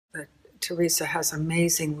Teresa has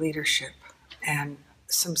amazing leadership and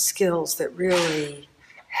some skills that really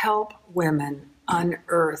help women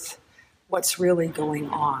unearth what's really going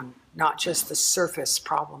on, not just the surface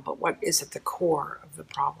problem, but what is at the core of the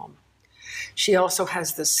problem. She also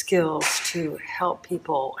has the skills to help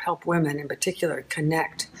people, help women in particular,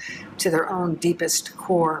 connect to their own deepest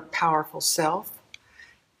core powerful self.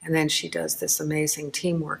 And then she does this amazing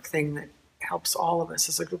teamwork thing that helps all of us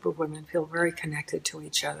as a group of women feel very connected to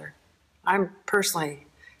each other. I'm personally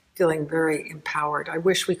feeling very empowered. I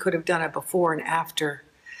wish we could have done a before and after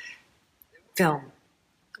film,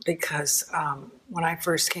 because when I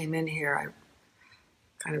first came in here, I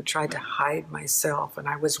kind of tried to hide myself, and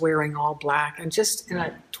I was wearing all black, and just in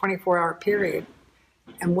a 24-hour period,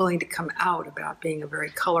 I'm willing to come out about being a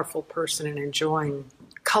very colorful person and enjoying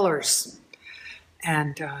colors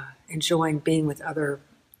and enjoying being with other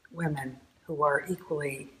women who are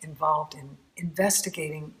equally involved in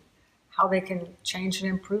investigating how they can change and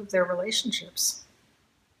improve their relationships.